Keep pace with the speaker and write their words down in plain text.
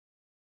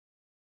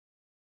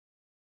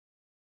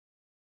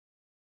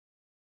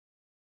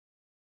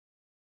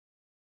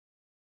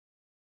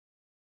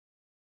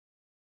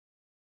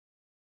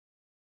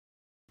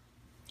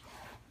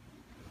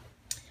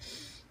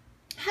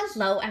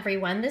Hello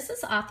everyone, this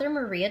is author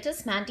Maria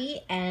Dismondy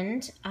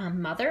and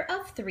mother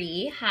of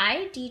three.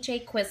 Hi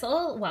DJ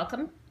Quizzle,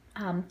 welcome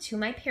to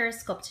my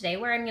Periscope today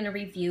where I'm going to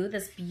review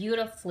this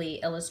beautifully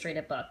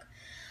illustrated book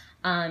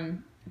by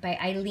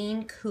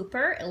Eileen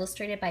Cooper,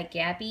 illustrated by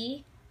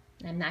Gabby.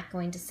 I'm not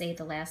going to say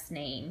the last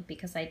name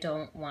because I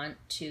don't want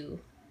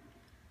to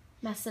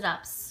mess it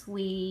up.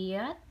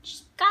 Swiatka?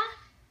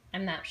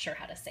 I'm not sure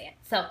how to say it.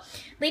 So,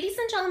 ladies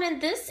and gentlemen,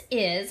 this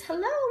is,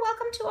 hello,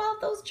 welcome to all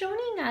of those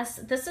joining us.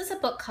 This is a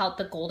book called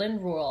The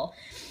Golden Rule.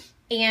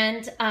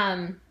 And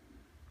I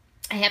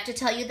have to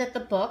tell you that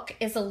the book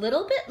is a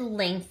little bit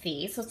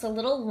lengthy, so it's a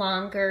little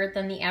longer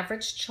than the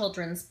average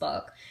children's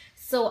book.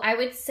 So I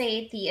would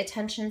say the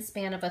attention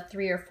span of a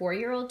 3 or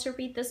 4-year-old to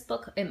read this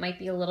book, it might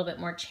be a little bit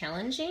more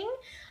challenging.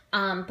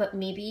 But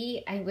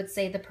maybe I would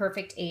say the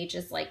perfect age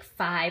is like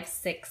 5,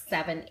 6,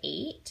 7,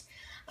 8.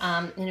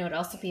 And it would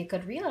also be a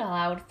good read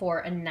aloud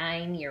for a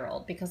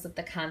 9-year-old because of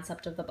the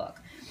concept of the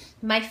book.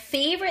 My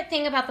favorite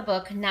thing about the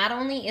book, not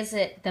only is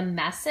it the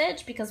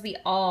message, because we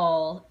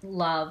all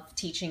love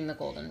teaching the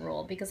Golden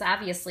Rule, because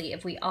obviously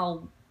if we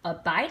all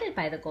abided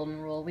by the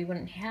Golden Rule, we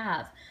wouldn't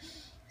have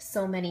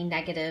so many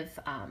negative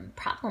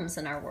problems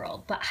in our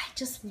world. But I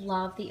just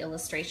love the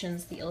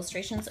illustrations. The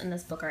illustrations in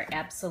this book are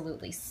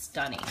absolutely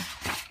stunning.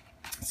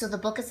 So the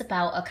book is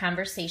about a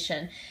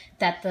conversation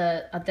that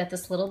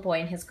this little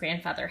boy and his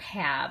grandfather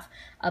have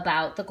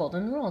about the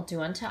Golden Rule: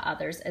 do unto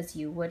others as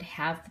you would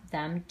have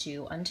them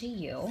do unto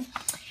you.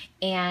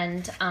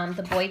 And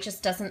the boy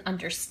just doesn't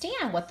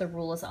understand what the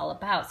rule is all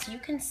about. So you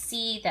can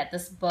see that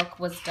this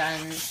book was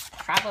done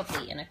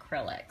probably in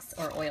acrylics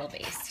or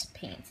oil-based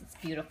paints. It's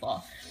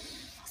beautiful.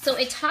 So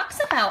it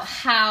talks about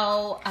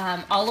how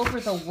all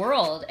over the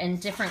world and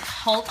different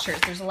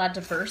cultures, there's a lot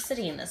of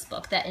diversity in this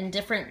book, that in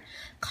different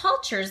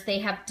cultures they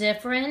have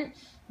different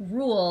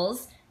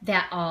rules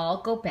that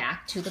all go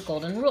back to the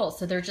Golden Rule.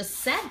 So they're just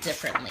said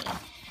differently.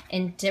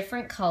 In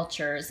different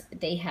cultures,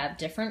 they have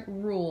different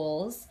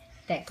rules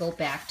that go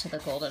back to the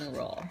Golden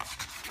Rule.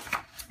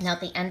 Now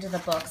at the end of the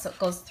book, so it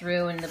goes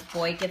through and the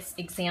boy gets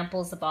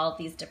examples of all of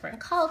these different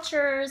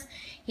cultures.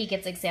 He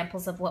gets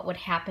examples of what would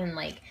happen,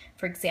 like,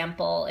 for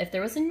example, if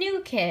there was a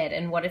new kid,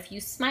 and what if you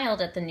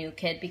smiled at the new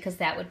kid, because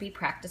that would be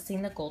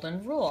practicing the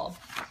Golden Rule.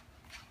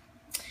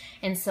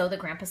 And so the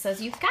grandpa says,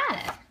 you've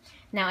got it.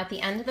 Now at the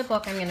end of the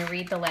book, I'm going to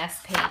read the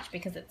last page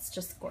because it's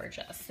just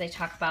gorgeous. They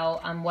talk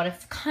about what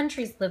if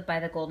countries lived by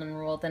the Golden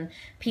Rule, then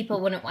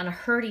people wouldn't want to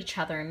hurt each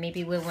other and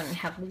maybe we wouldn't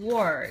have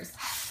wars.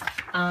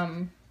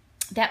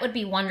 That would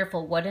be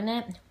wonderful, wouldn't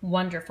it?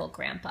 Wonderful,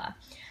 Grandpa.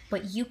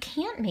 But you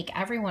can't make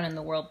everyone in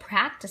the world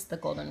practice the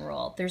Golden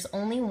Rule. There's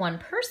only one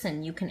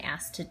person you can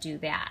ask to do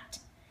that.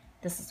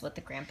 This is what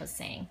the grandpa's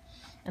saying.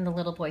 And the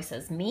little boy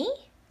says, me?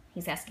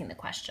 He's asking the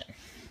question.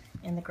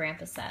 And the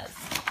grandpa says,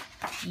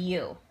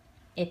 you.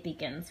 It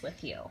begins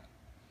with you.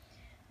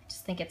 I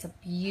just think it's a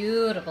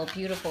beautiful,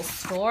 beautiful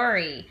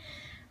story.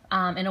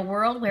 In a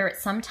world where it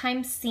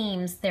sometimes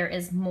seems there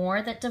is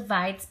more that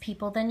divides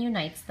people than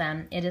unites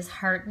them, it is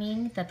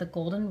heartening that the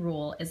Golden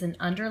Rule is an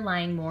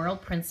underlying moral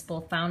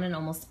principle found in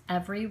almost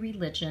every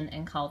religion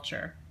and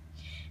culture.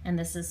 And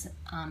this is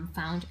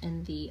found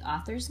in the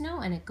author's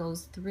note, and it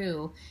goes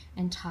through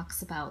and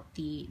talks about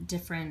the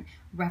different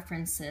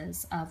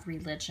references of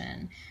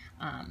religion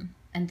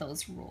and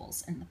those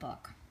rules in the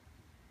book.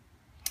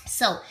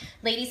 So,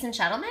 ladies and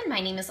gentlemen, my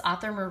name is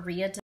author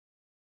Maria.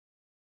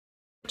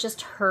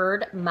 Just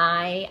heard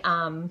my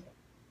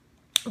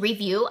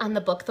review on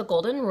the book The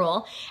Golden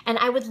Rule, and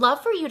I would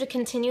love for you to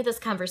continue this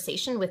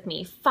conversation with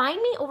me. Find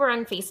me over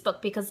on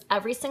Facebook because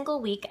every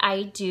single week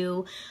I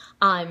do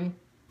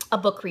a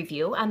book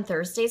review on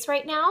Thursdays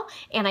right now,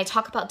 and I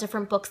talk about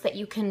different books that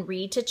you can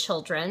read to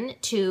children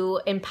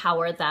to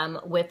empower them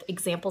with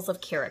examples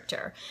of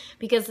character,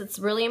 because it's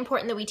really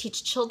important that we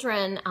teach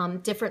children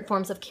different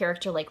forms of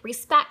character like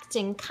respect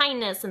and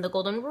kindness and the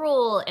Golden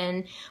Rule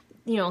and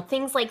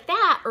things like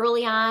that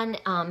early on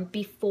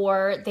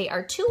before they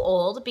are too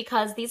old,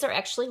 because these are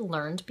actually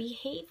learned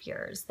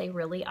behaviors. They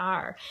really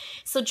are.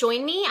 So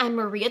join me. I'm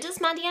Maria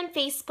Dismondy on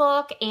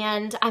Facebook,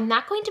 and I'm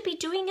not going to be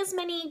doing as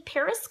many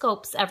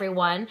Periscopes,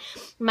 everyone.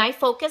 My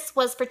focus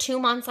was for 2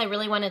 months, I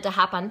really wanted to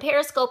hop on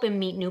Periscope and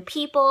meet new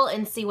people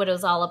and see what it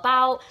was all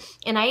about.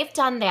 And I have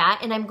done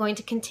that, and I'm going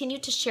to continue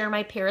to share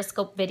my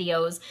Periscope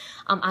videos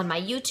on my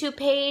YouTube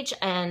page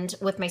and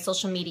with my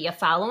social media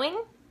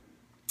following.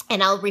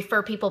 And I'll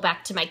refer people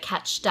back to my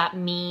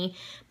catch.me/Maria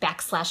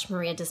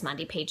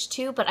Dismondy page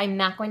too, but I'm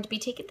not going to be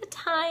taking the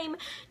time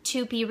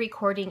to be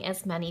recording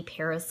as many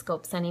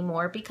Periscopes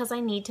anymore because I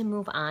need to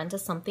move on to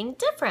something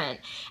different.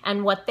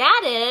 And what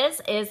that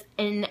is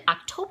in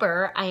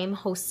October, I am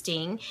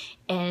hosting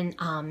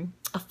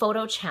a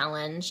photo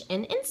challenge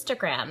in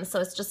Instagram. So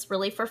it's just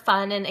really for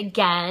fun and,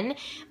 again,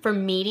 for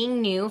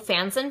meeting new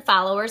fans and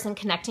followers and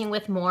connecting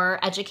with more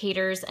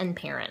educators and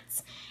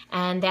parents.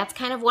 And that's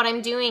kind of what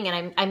I'm doing,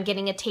 and I'm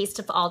getting a taste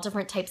of all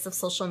different types of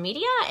social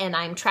media, and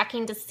I'm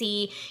tracking to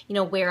see,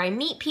 where I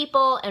meet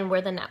people and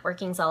where the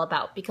networking's all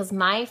about, because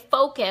my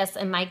focus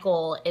and my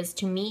goal is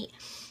to meet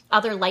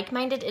other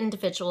like-minded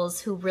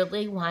individuals who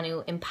really want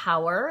to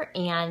empower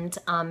and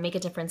make a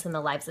difference in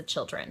the lives of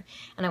children.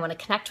 And I want to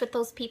connect with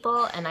those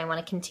people, and I want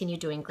to continue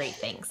doing great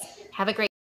things. Have a great